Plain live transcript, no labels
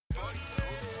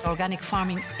Organic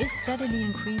farming is steadily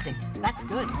increasing. That's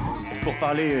good. Pour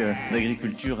parler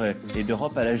d'agriculture et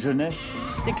d'Europe à la jeunesse.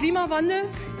 Der Klimawandel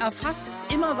erfasst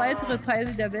immer weitere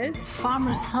Teile der Welt.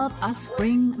 Farmers help us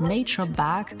bring nature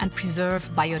back and preserve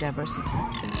biodiversity.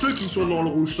 Ceux qui sont dans le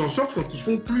rouge s'en sortent quand ils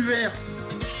font plus vert.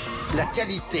 La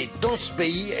qualité dans ce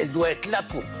pays, elle doit être là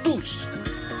pour tous.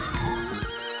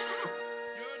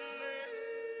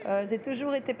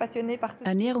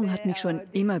 Ernährung hat mich schon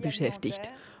immer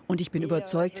beschäftigt. Und ich bin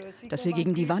überzeugt, dass wir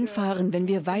gegen die Wand fahren, wenn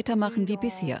wir weitermachen wie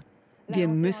bisher. Wir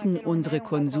müssen unsere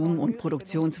Konsum- und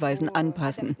Produktionsweisen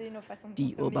anpassen.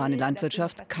 Die urbane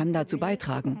Landwirtschaft kann dazu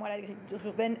beitragen.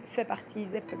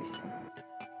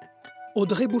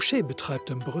 Audrey Boucher betreibt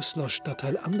im Brüsseler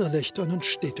Stadtteil Anderlecht einen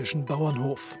städtischen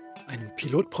Bauernhof. Ein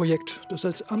Pilotprojekt, das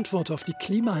als Antwort auf die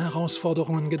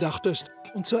Klimaherausforderungen gedacht ist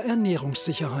und zur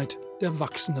Ernährungssicherheit der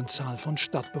wachsenden Zahl von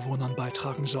Stadtbewohnern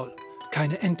beitragen soll.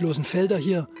 Keine endlosen Felder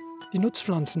hier. Die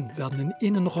Nutzpflanzen werden in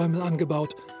Innenräumen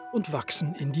angebaut und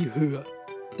wachsen in die Höhe.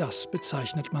 Das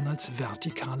bezeichnet man als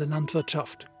vertikale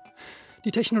Landwirtschaft.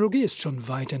 Die Technologie ist schon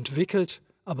weit entwickelt,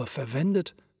 aber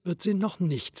verwendet wird sie noch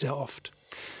nicht sehr oft.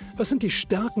 Was sind die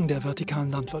Stärken der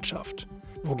vertikalen Landwirtschaft?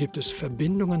 Wo gibt es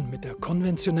Verbindungen mit der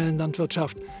konventionellen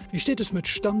Landwirtschaft? Wie steht es mit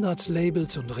Standards,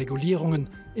 Labels und Regulierungen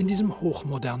in diesem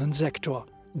hochmodernen Sektor?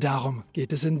 Darum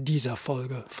geht es in dieser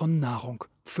Folge von Nahrung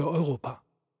für Europa.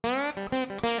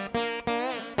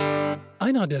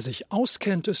 Einer, der sich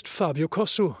auskennt, ist Fabio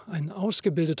Cossu, ein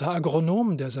ausgebildeter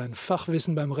Agronom, der sein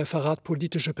Fachwissen beim Referat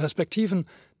Politische Perspektiven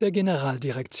der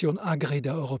Generaldirektion Agri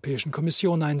der Europäischen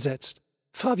Kommission einsetzt.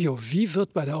 Fabio, wie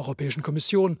wird bei der Europäischen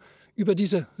Kommission über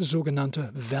diese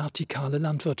sogenannte vertikale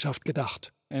Landwirtschaft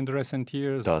gedacht?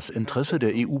 Das Interesse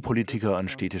der EU-Politiker an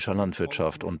städtischer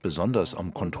Landwirtschaft und besonders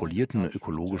am kontrollierten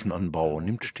ökologischen Anbau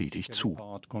nimmt stetig zu.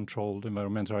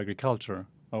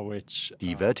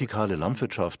 Die vertikale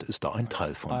Landwirtschaft ist da ein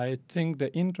Teil von.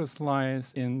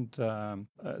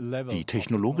 Die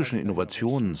technologischen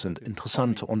Innovationen sind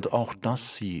interessant und auch,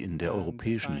 dass sie in der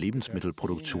europäischen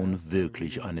Lebensmittelproduktion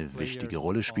wirklich eine wichtige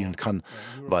Rolle spielen kann,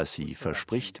 weil sie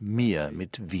verspricht, mehr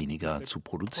mit weniger zu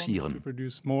produzieren.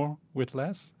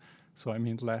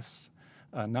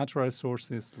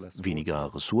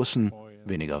 Weniger Ressourcen,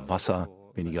 weniger Wasser,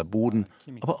 weniger Boden,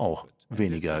 aber auch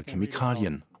weniger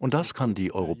Chemikalien. Und das kann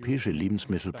die europäische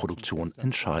Lebensmittelproduktion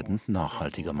entscheidend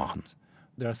nachhaltiger machen.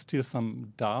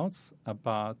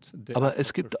 Aber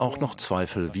es gibt auch noch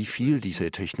Zweifel, wie viel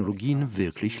diese Technologien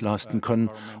wirklich leisten können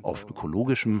auf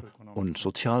ökologischem und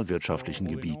sozialwirtschaftlichem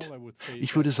Gebiet.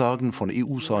 Ich würde sagen, von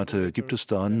EU-Seite gibt es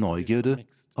da Neugierde,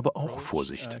 aber auch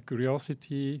Vorsicht.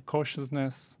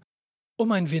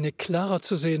 Um ein wenig klarer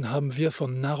zu sehen, haben wir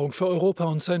von Nahrung für Europa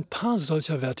uns ein paar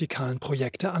solcher vertikalen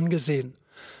Projekte angesehen.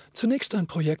 Zunächst ein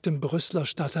Projekt im Brüsseler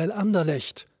Stadtteil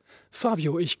Anderlecht.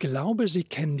 Fabio, ich glaube, Sie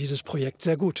kennen dieses Projekt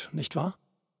sehr gut, nicht wahr?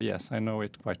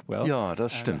 Ja,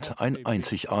 das stimmt. Ein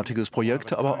einzigartiges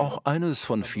Projekt, aber auch eines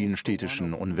von vielen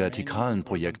städtischen und vertikalen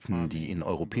Projekten, die in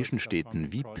europäischen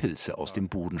Städten wie Pilze aus dem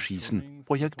Boden schießen.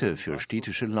 Projekte für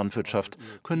städtische Landwirtschaft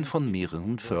können von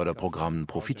mehreren Förderprogrammen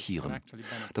profitieren.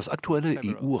 Das aktuelle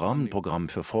EU-Rahmenprogramm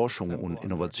für Forschung und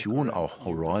Innovation, auch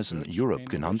Horizon Europe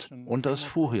genannt, und das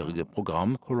vorherige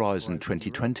Programm Horizon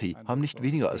 2020 haben nicht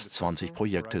weniger als 20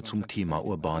 Projekte zum Thema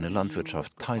urbane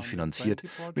Landwirtschaft teilfinanziert,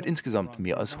 mit insgesamt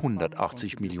mehr als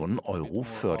 180 Millionen Euro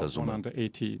Fördersumme.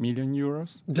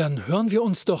 Dann hören wir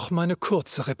uns doch meine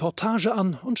kurze Reportage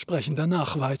an und sprechen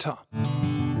danach weiter.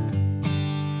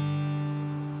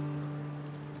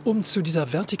 Um zu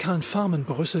dieser vertikalen Farm in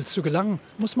Brüssel zu gelangen,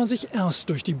 muss man sich erst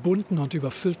durch die bunten und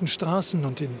überfüllten Straßen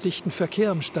und den dichten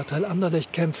Verkehr im Stadtteil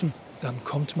Anderlecht kämpfen. Dann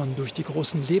kommt man durch die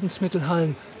großen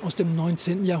Lebensmittelhallen aus dem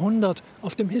 19. Jahrhundert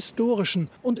auf dem historischen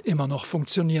und immer noch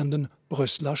funktionierenden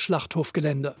Brüsseler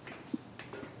Schlachthofgelände.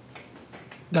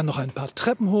 Dann noch ein paar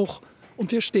Treppen hoch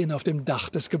und wir stehen auf dem Dach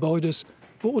des Gebäudes,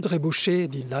 wo Audrey Boucher,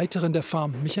 die Leiterin der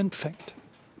Farm, mich empfängt.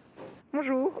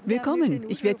 Willkommen,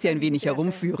 ich werde Sie ein wenig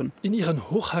herumführen. In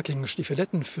ihren hochhackigen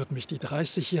Stiefeletten führt mich die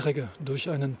 30-Jährige durch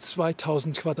einen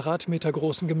 2000 Quadratmeter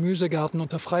großen Gemüsegarten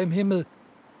unter freiem Himmel.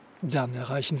 Dann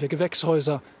erreichen wir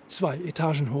Gewächshäuser, 2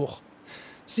 Etagen hoch.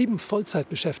 7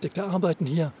 Vollzeitbeschäftigte arbeiten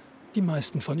hier, die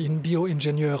meisten von ihnen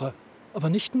Bioingenieure. Aber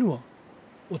nicht nur.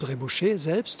 Audrey Boucher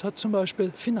selbst hat zum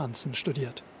Beispiel Finanzen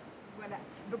studiert.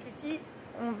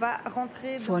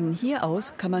 Von hier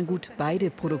aus kann man gut beide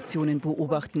Produktionen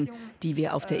beobachten, die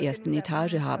wir auf der ersten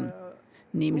Etage haben.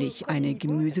 Nämlich eine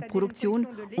Gemüseproduktion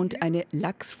und eine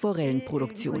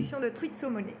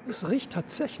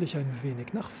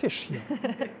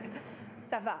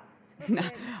Na,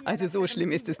 also so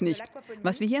schlimm ist es nicht.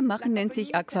 Was wir hier machen, nennt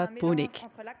sich Aquaponik.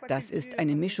 Das ist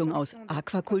eine Mischung aus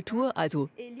Aquakultur, also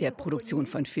der Produktion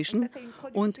von Fischen,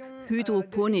 und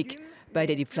Hydroponik, bei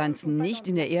der die Pflanzen nicht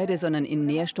in der Erde, sondern in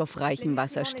nährstoffreichem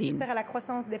Wasser stehen.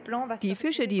 Die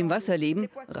Fische, die im Wasser leben,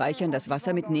 reichern das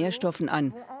Wasser mit Nährstoffen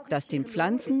an, das den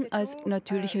Pflanzen als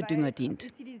natürlicher Dünger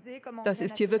dient. Das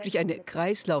ist hier wirklich eine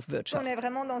Kreislaufwirtschaft.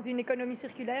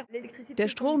 Der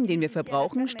Strom, den wir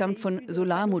verbrauchen, stammt von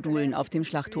Solarmodulen auf dem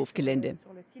Schlachthofgelände.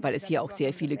 Weil es hier auch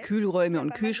sehr viele Kühlräume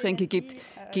und Kühlschränke gibt,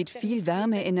 geht viel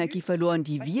Wärmeenergie verloren,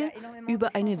 die wir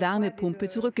über eine Wärmepumpe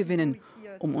zurückgewinnen,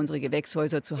 um unsere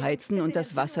Gewächshäuser zu heizen und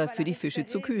das Wasser für die Fische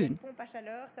zu kühlen.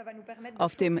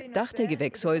 Auf dem Dach der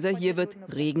Gewächshäuser hier wird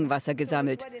Regenwasser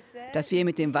gesammelt, das wir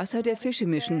mit dem Wasser der Fische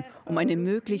mischen, um eine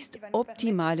möglichst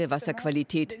optimale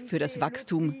Wasserqualität für das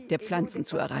Wachstum der Pflanzen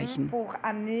zu erreichen.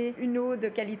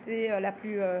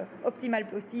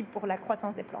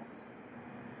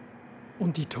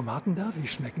 Und die Tomaten da, wie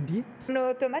schmecken die?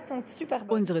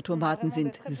 Unsere Tomaten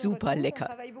sind super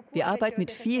lecker. Wir arbeiten mit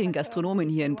vielen Gastronomen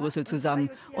hier in Brüssel zusammen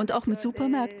und auch mit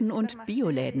Supermärkten und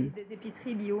Bioläden.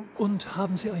 Und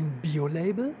haben Sie ein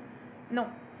Bio-Label?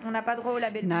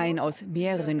 Nein, aus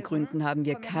mehreren Gründen haben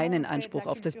wir keinen Anspruch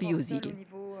auf das Biosiegel.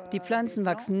 Die Pflanzen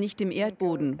wachsen nicht im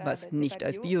Erdboden, was nicht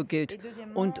als Bio gilt.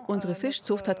 Und unsere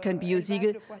Fischzucht hat kein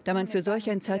Biosiegel, da man für solch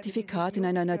ein Zertifikat in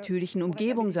einer natürlichen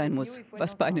Umgebung sein muss,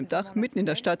 was bei einem Dach mitten in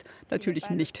der Stadt natürlich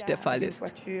nicht der Fall ist.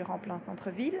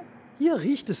 Hier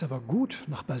riecht es aber gut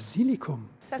nach Basilikum.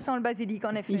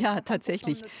 Ja,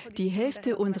 tatsächlich. Die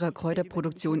Hälfte unserer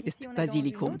Kräuterproduktion ist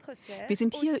Basilikum. Wir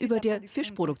sind hier über der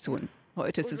Fischproduktion.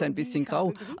 Heute ist es ein bisschen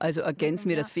grau, also ergänzen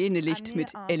wir das fehlende Licht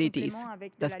mit LEDs.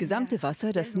 Das gesamte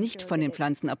Wasser, das nicht von den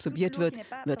Pflanzen absorbiert wird,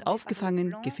 wird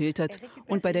aufgefangen, gefiltert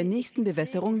und bei der nächsten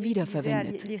Bewässerung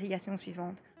wiederverwendet.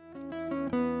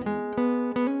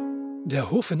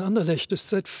 Der Hof in Anderlecht ist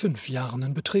seit 5 Jahren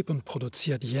in Betrieb und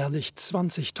produziert jährlich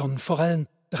 20 Tonnen Forellen,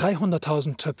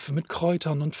 300.000 Töpfe mit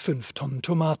Kräutern und 5 Tonnen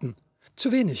Tomaten.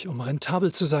 Zu wenig, um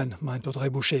rentabel zu sein, meint Audrey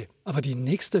Boucher. Aber die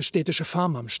nächste städtische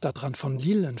Farm am Stadtrand von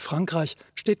Lille in Frankreich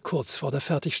steht kurz vor der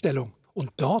Fertigstellung. Und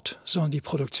dort sollen die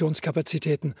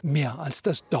Produktionskapazitäten mehr als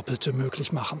das Doppelte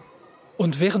möglich machen.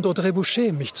 Und während Audrey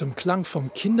Boucher mich zum Klang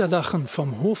vom Kinderlachen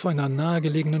vom Hof einer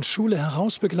nahegelegenen Schule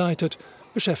heraus begleitet,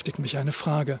 beschäftigt mich eine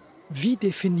Frage. Wie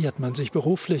definiert man sich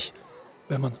beruflich,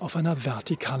 wenn man auf einer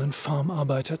vertikalen Farm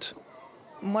arbeitet?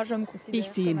 Ich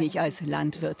sehe mich als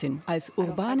Landwirtin, als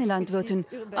urbane Landwirtin,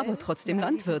 aber trotzdem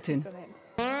Landwirtin.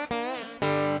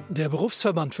 Der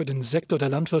Berufsverband für den Sektor der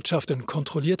Landwirtschaft in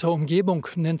kontrollierter Umgebung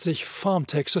nennt sich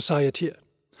FarmTech Society.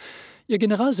 Ihr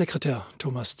Generalsekretär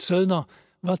Thomas Zöllner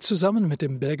war zusammen mit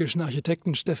dem belgischen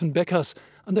Architekten Steffen Beckers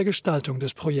an der Gestaltung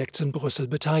des Projekts in Brüssel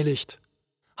beteiligt.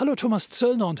 Hallo Thomas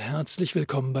Zöllner und herzlich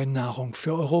willkommen bei Nahrung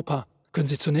für Europa. Können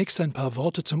Sie zunächst ein paar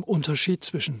Worte zum Unterschied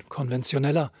zwischen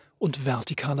konventioneller und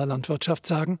vertikaler Landwirtschaft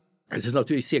sagen? Es ist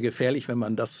natürlich sehr gefährlich, wenn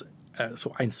man das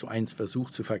so 1:1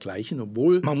 versucht zu vergleichen,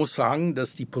 obwohl man muss sagen,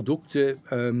 dass die Produkte,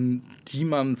 die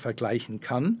man vergleichen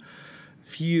kann,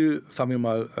 viel, sagen wir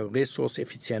mal,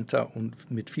 ressourceneffizienter und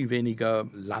mit viel weniger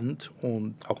Land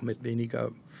und auch mit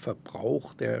weniger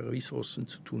Verbrauch der Ressourcen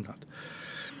zu tun hat.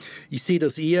 Ich sehe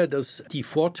das eher, dass die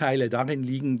Vorteile darin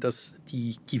liegen, dass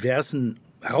die diversen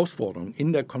Herausforderungen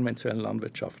in der konventionellen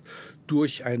Landwirtschaft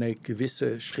durch eine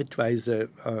gewisse schrittweise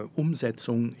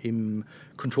Umsetzung im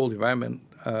Controlled Environment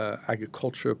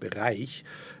Agriculture Bereich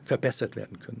verbessert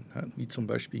werden können, wie zum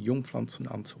Beispiel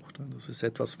Jungpflanzenanzucht. Das ist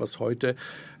etwas, was heute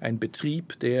ein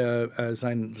Betrieb, der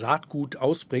sein Saatgut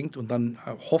ausbringt und dann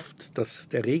hofft, dass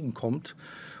der Regen kommt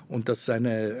und dass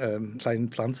seine kleinen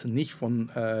Pflanzen nicht von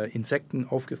Insekten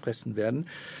aufgefressen werden,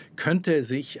 könnte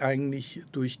sich eigentlich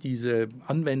durch diese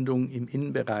Anwendung im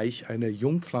Innenbereich eine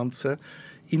Jungpflanze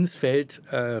ins Feld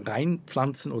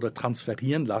reinpflanzen oder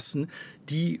transferieren lassen,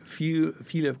 die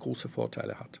viele große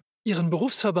Vorteile hat. Ihren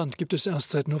Berufsverband gibt es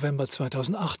erst seit November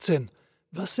 2018.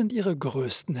 Was sind Ihre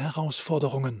größten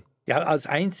Herausforderungen? Ja, als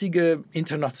einzige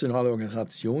internationale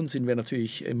Organisation sind wir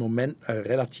natürlich im Moment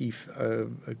relativ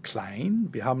klein.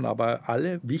 Wir haben aber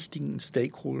alle wichtigen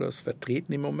Stakeholders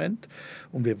vertreten im Moment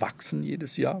und wir wachsen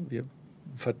jedes Jahr. Wir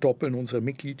verdoppeln unsere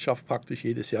Mitgliedschaft praktisch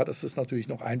jedes Jahr. Das ist natürlich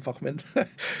noch einfach,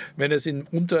 wenn es in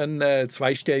unter einem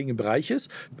zweistelligen Bereich ist.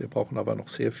 Wir brauchen aber noch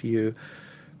sehr viel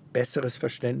besseres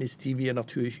Verständnis, die wir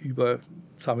natürlich über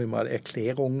sagen wir mal,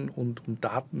 Erklärungen und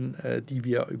Daten, die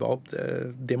wir überhaupt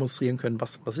demonstrieren können.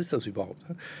 Was ist das überhaupt?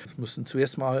 Es müssen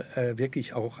zuerst mal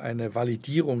wirklich auch eine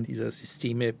Validierung dieser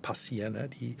Systeme passieren,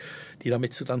 die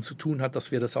damit dann zu tun hat,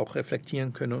 dass wir das auch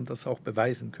reflektieren können und das auch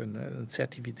beweisen können.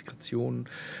 Zertifikation,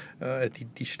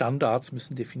 die Standards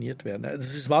müssen definiert werden.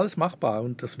 Das ist alles machbar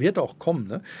und das wird auch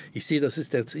kommen. Ich sehe, das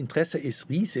Interesse ist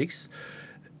riesig.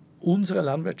 Unsere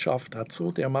Landwirtschaft hat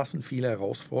so dermaßen viele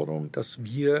Herausforderungen, dass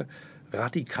wir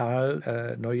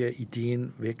radikal neue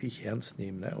Ideen wirklich ernst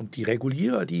nehmen. Und die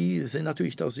Regulierer, die sind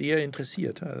natürlich da sehr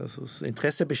interessiert. Also das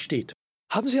Interesse besteht.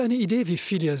 Haben Sie eine Idee, wie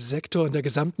viel Ihr Sektor in der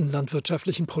gesamten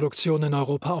landwirtschaftlichen Produktion in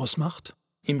Europa ausmacht?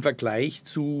 Im Vergleich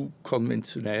zu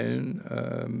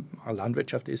konventionellen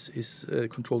Landwirtschaft ist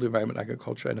Controlled Environment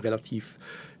Agriculture ein relativ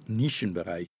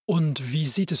Nischenbereich. Und wie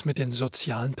sieht es mit den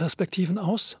sozialen Perspektiven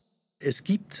aus? Es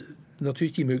gibt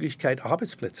natürlich die Möglichkeit,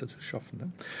 Arbeitsplätze zu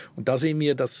schaffen. Und da sehen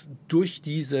wir, dass durch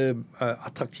diese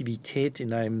Attraktivität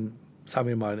in einem, sagen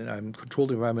wir mal, in einem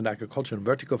Controlled Environment Agriculture, ein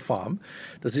Vertical Farm,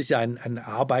 das ist ja eine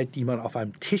Arbeit, die man auf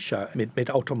einem Tisch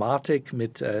mit Automatik,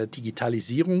 mit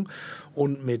Digitalisierung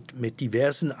und mit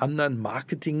diversen anderen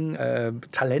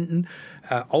Marketing-Talenten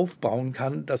aufbauen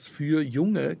kann, das für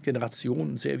junge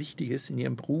Generationen sehr wichtig ist, in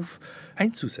ihrem Beruf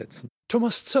einzusetzen.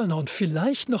 Thomas Zöllner, und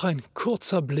vielleicht noch ein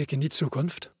kurzer Blick in die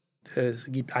Zukunft. Es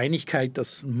gibt Einigkeit,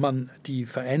 dass man die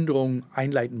Veränderung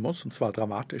einleiten muss, und zwar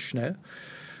dramatisch schnell,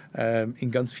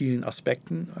 in ganz vielen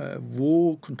Aspekten.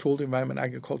 Wo Controlled Environment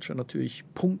Agriculture natürlich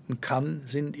punkten kann,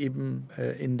 sind eben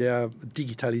in der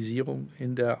Digitalisierung,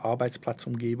 in der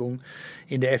Arbeitsplatzumgebung,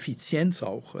 in der Effizienz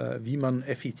auch, wie man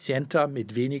effizienter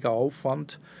mit weniger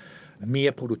Aufwand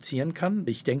mehr produzieren kann.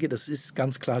 Ich denke, das ist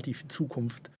ganz klar die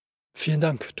Zukunft. Vielen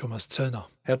Dank, Thomas Zöllner.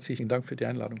 Herzlichen Dank für die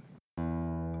Einladung.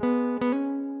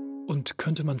 Und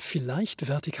könnte man vielleicht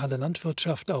vertikale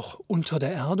Landwirtschaft auch unter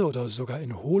der Erde oder sogar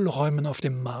in Hohlräumen auf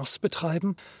dem Mars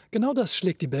betreiben? Genau das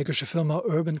schlägt die belgische Firma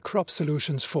Urban Crop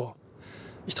Solutions vor.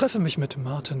 Ich treffe mich mit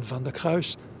Maarten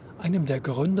Vandecruys, einem der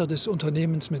Gründer des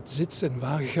Unternehmens mit Sitz in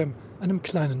Waregem, einem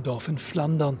kleinen Dorf in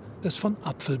Flandern, das von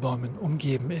Apfelbäumen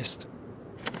umgeben ist.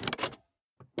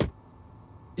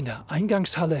 In der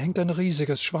Eingangshalle hängt ein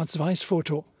riesiges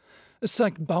Schwarz-Weiß-Foto. Es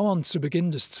zeigt Bauern zu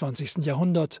Beginn des 20.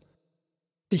 Jahrhunderts,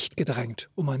 dicht gedrängt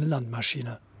um eine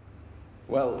Landmaschine.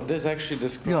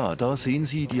 Ja, da sehen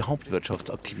Sie die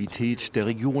Hauptwirtschaftsaktivität der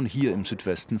Region hier im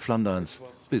Südwesten Flanderns.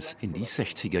 Bis in die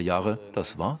 60er Jahre,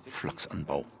 das war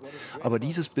Flachsanbau. Aber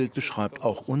dieses Bild beschreibt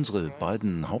auch unsere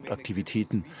beiden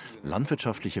Hauptaktivitäten,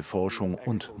 landwirtschaftliche Forschung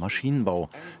und Maschinenbau.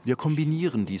 Wir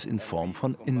kombinieren dies in Form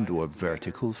von Indoor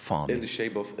Vertical Farming.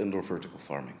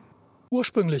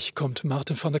 Ursprünglich kommt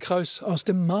Maarten Vandecruys aus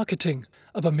dem Marketing,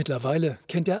 aber mittlerweile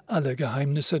kennt er alle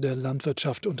Geheimnisse der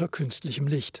Landwirtschaft unter künstlichem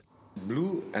Licht.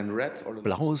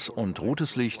 Blaues und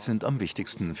rotes Licht sind am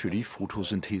wichtigsten für die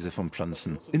Photosynthese von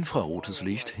Pflanzen. Infrarotes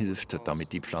Licht hilft,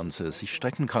 damit die Pflanze sich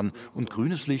strecken kann, und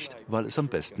grünes Licht, weil es am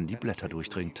besten die Blätter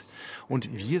durchdringt.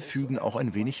 Und wir fügen auch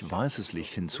ein wenig weißes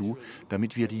Licht hinzu,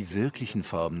 damit wir die wirklichen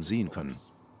Farben sehen können.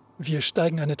 Wir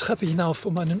steigen eine Treppe hinauf,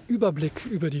 um einen Überblick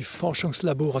über die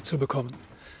Forschungslabore zu bekommen.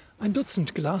 Ein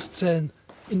Dutzend Glaszellen,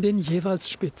 in denen jeweils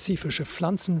spezifische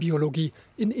Pflanzenbiologie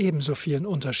in ebenso vielen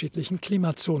unterschiedlichen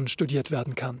Klimazonen studiert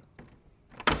werden kann.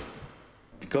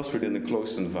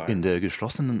 In der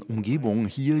geschlossenen Umgebung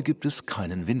hier gibt es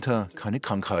keinen Winter, keine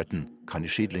Krankheiten, keine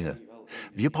Schädlinge.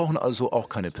 Wir brauchen also auch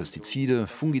keine Pestizide,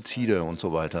 Fungizide und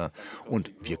so weiter.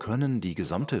 Und wir können die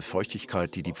gesamte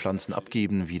Feuchtigkeit, die die Pflanzen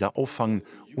abgeben, wieder auffangen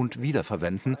und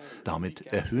wiederverwenden. Damit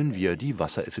erhöhen wir die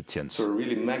Wassereffizienz.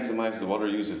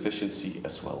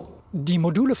 Die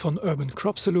Module von Urban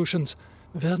Crop Solutions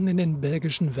werden in den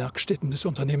belgischen Werkstätten des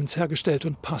Unternehmens hergestellt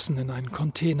und passen in einen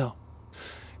Container.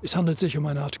 Es handelt sich um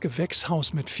eine Art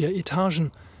Gewächshaus mit 4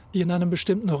 Etagen, die in einem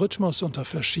bestimmten Rhythmus unter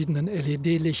verschiedenen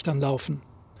LED-Lichtern laufen.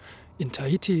 In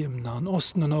Tahiti, im Nahen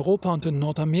Osten, in Europa und in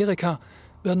Nordamerika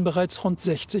werden bereits rund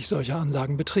 60 solcher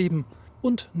Anlagen betrieben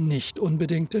und nicht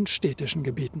unbedingt in städtischen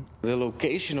Gebieten.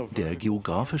 Der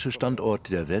geografische Standort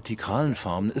der vertikalen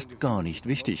Farmen ist gar nicht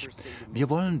wichtig.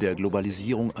 Wir wollen der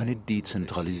Globalisierung eine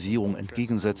Dezentralisierung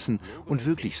entgegensetzen und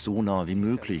wirklich so nah wie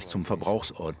möglich zum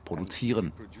Verbrauchsort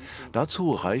produzieren.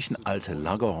 Dazu reichen alte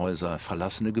Lagerhäuser,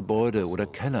 verlassene Gebäude oder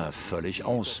Keller völlig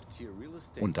aus.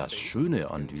 Und das Schöne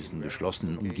an diesen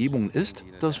geschlossenen Umgebungen ist,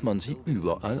 dass man sie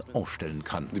überall aufstellen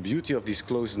kann.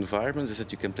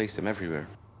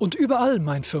 Und überall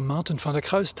meint für Maarten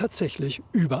Vandecruys tatsächlich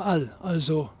überall,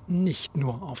 also nicht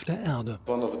nur auf der Erde.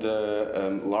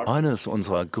 Eines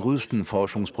unserer größten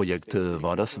Forschungsprojekte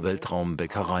war das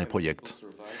Weltraumbäckereiprojekt.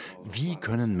 Wie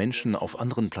können Menschen auf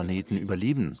anderen Planeten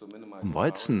überleben? Um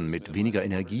Weizen mit weniger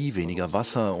Energie, weniger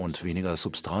Wasser und weniger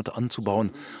Substrat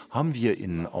anzubauen, haben wir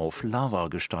ihn auf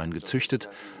Lavagestein gezüchtet,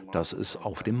 das es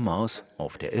auf dem Mars,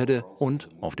 auf der Erde und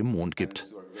auf dem Mond gibt.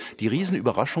 Die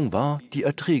Riesenüberraschung war, die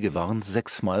Erträge waren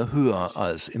 6-mal höher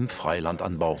als im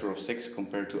Freilandanbau. 2, 1,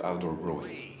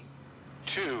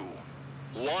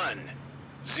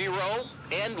 0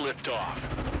 and liftoff.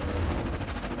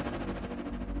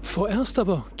 Vorerst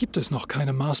aber gibt es noch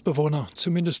keine Marsbewohner,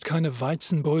 zumindest keine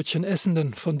Weizenbrötchen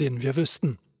essenden, von denen wir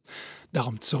wüssten.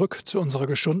 Darum zurück zu unserer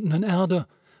geschundenen Erde.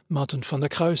 Maarten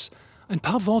Vandecruys, ein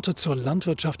paar Worte zur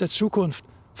Landwirtschaft der Zukunft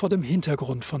vor dem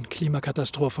Hintergrund von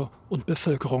Klimakatastrophe und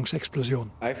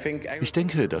Bevölkerungsexplosion. Ich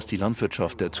denke, dass die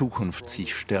Landwirtschaft der Zukunft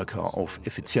sich stärker auf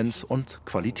Effizienz und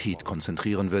Qualität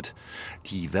konzentrieren wird.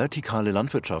 Die vertikale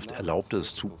Landwirtschaft erlaubt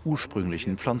es, zu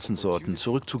ursprünglichen Pflanzensorten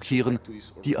zurückzukehren,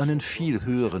 die einen viel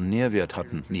höheren Nährwert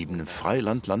hatten. Neben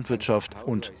Freilandlandwirtschaft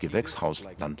und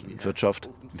Gewächshauslandwirtschaft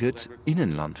wird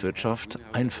Innenlandwirtschaft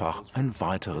einfach ein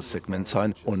weiteres Segment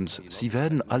sein und sie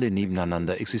werden alle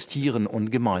nebeneinander existieren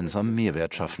und gemeinsam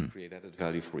Mehrwert schaffen.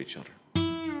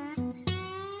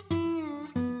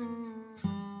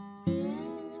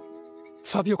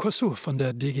 Fabio Cossu von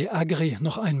der DG Agri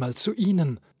noch einmal zu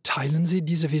Ihnen. Teilen Sie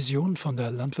diese Vision von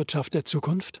der Landwirtschaft der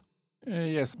Zukunft?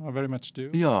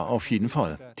 Ja, auf jeden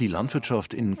Fall. Die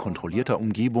Landwirtschaft in kontrollierter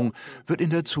Umgebung wird in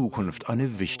der Zukunft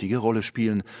eine wichtige Rolle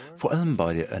spielen, vor allem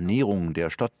bei der Ernährung der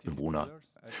Stadtbewohner.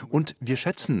 Und wir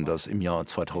schätzen, dass im Jahr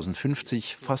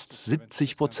 2050 fast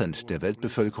 70% der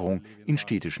Weltbevölkerung in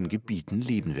städtischen Gebieten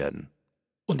leben werden.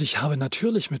 Und ich habe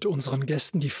natürlich mit unseren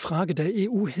Gästen die Frage der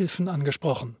EU-Hilfen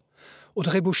angesprochen.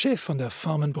 Audrey Boucher von der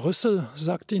Farm in Brüssel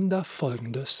sagt Ihnen da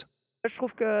Folgendes.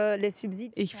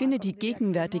 Ich finde die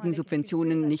gegenwärtigen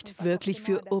Subventionen nicht wirklich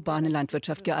für urbane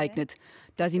Landwirtschaft geeignet,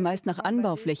 da sie meist nach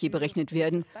Anbaufläche berechnet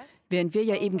werden, während wir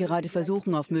ja eben gerade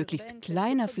versuchen, auf möglichst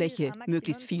kleiner Fläche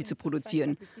möglichst viel zu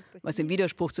produzieren, was im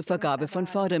Widerspruch zur Vergabe von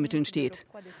Fördermitteln steht.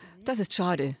 Das ist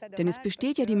schade, denn es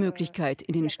besteht ja die Möglichkeit,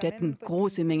 in den Städten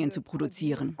große Mengen zu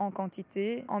produzieren.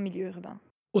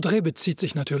 Audrey bezieht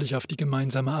sich natürlich auf die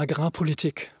gemeinsame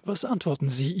Agrarpolitik. Was antworten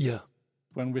Sie ihr?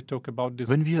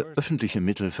 Wenn wir öffentliche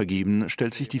Mittel vergeben,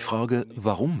 stellt sich die Frage,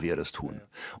 warum wir das tun.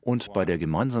 Und bei der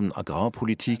gemeinsamen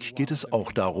Agrarpolitik geht es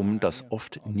auch darum, das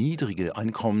oft niedrige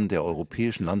Einkommen der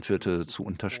europäischen Landwirte zu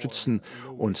unterstützen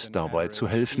und dabei zu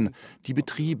helfen, die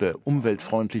Betriebe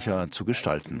umweltfreundlicher zu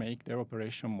gestalten.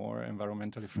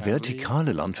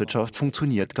 Vertikale Landwirtschaft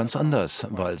funktioniert ganz anders,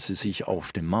 weil sie sich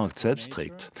auf dem Markt selbst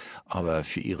trägt. Aber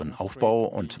für ihren Aufbau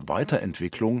und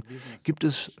Weiterentwicklung gibt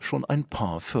es schon ein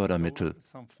paar Fördermittel.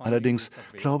 Allerdings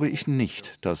glaube ich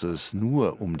nicht, dass es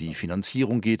nur um die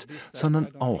Finanzierung geht,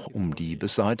 sondern auch um die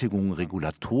Beseitigung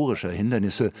regulatorischer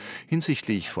Hindernisse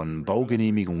hinsichtlich von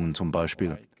Baugenehmigungen zum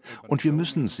Beispiel. Und wir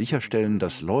müssen sicherstellen,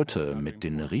 dass Leute mit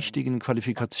den richtigen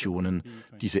Qualifikationen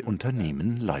diese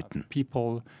Unternehmen leiten.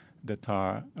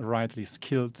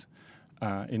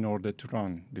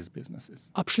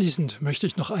 Abschließend möchte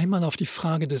ich noch einmal auf die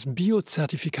Frage des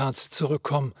Biozertifikats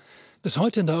zurückkommen, das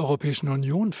heute in der Europäischen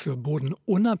Union für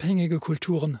bodenunabhängige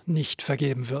Kulturen nicht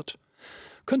vergeben wird.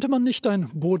 Könnte man nicht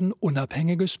ein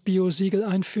bodenunabhängiges Biosiegel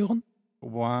einführen?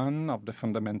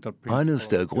 Eines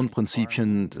der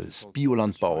Grundprinzipien des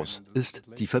Biolandbaus ist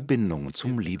die Verbindung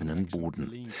zum lebenden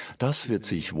Boden. Das wird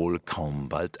sich wohl kaum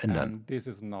bald ändern.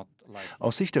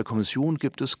 Aus Sicht der Kommission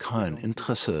gibt es kein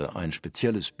Interesse, ein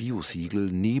spezielles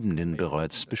Biosiegel neben den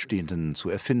bereits bestehenden zu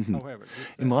erfinden.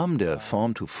 Im Rahmen der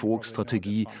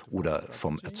Farm-to-Fork-Strategie oder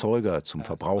vom Erzeuger zum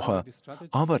Verbraucher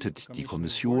arbeitet die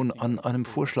Kommission an einem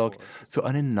Vorschlag für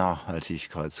eine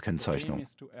Nachhaltigkeitskennzeichnung.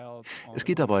 Es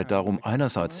geht dabei darum,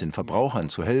 einerseits den Verbrauchern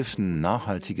zu helfen,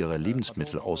 nachhaltigere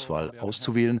Lebensmittelauswahl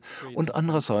auszuwählen und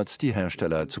andererseits die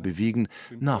Hersteller zu bewegen,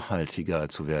 nachhaltiger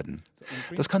zu werden.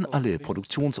 Das kann alle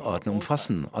Produktionsarten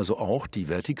umfassen, also auch die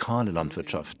vertikale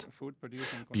Landwirtschaft.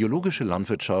 Biologische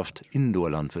Landwirtschaft,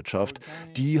 Indoor-Landwirtschaft,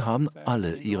 die haben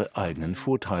alle ihre eigenen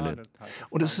Vorteile.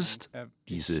 Und es ist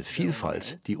diese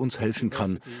Vielfalt, die uns helfen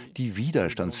kann, die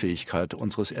Widerstandsfähigkeit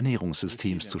unseres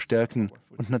Ernährungssystems zu stärken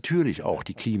und natürlich auch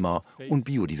die Klima- und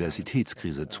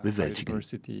Biodiversitätskrise zu bewältigen.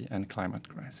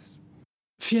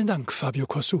 Vielen Dank, Fabio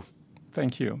Cossu.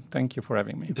 Thank you for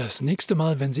having me. Das nächste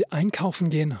Mal, wenn Sie einkaufen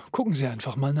gehen, gucken Sie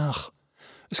einfach mal nach.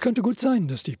 Es könnte gut sein,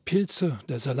 dass die Pilze,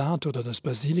 der Salat oder das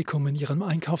Basilikum in Ihrem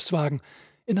Einkaufswagen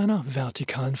in einer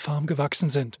vertikalen Farm gewachsen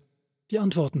sind. Die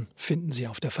Antworten finden Sie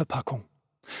auf der Verpackung.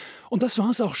 Und das war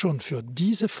es auch schon für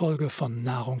diese Folge von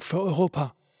Nahrung für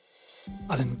Europa.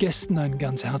 Allen Gästen ein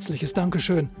ganz herzliches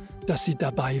Dankeschön, dass Sie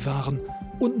dabei waren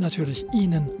und natürlich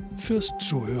Ihnen fürs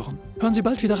Zuhören. Hören Sie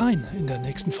bald wieder rein. In der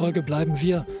nächsten Folge bleiben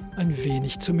wir, ein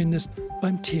wenig zumindest,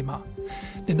 beim Thema.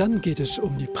 Denn dann geht es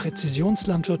um die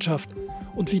Präzisionslandwirtschaft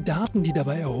und wie Daten, die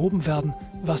dabei erhoben werden,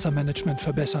 Wassermanagement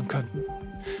verbessern könnten.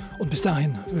 Und bis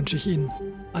dahin wünsche ich Ihnen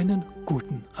einen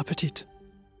guten Appetit.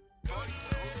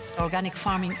 Organic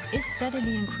farming is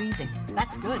steadily increasing.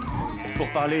 That's good. Pour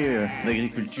parler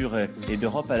d'agriculture et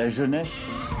d'Europe à la jeunesse.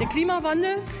 Der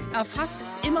Klimawandel erfasst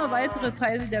immer weitere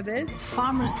Teile der Welt.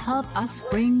 Farmers help us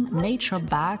bring nature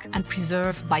back and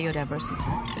preserve biodiversity.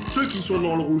 Ceux qui sont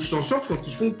dans le rouge s'en sortent quand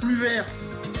ils font plus vert.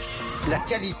 La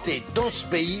qualité dans ce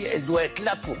pays, elle doit être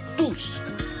là pour tous.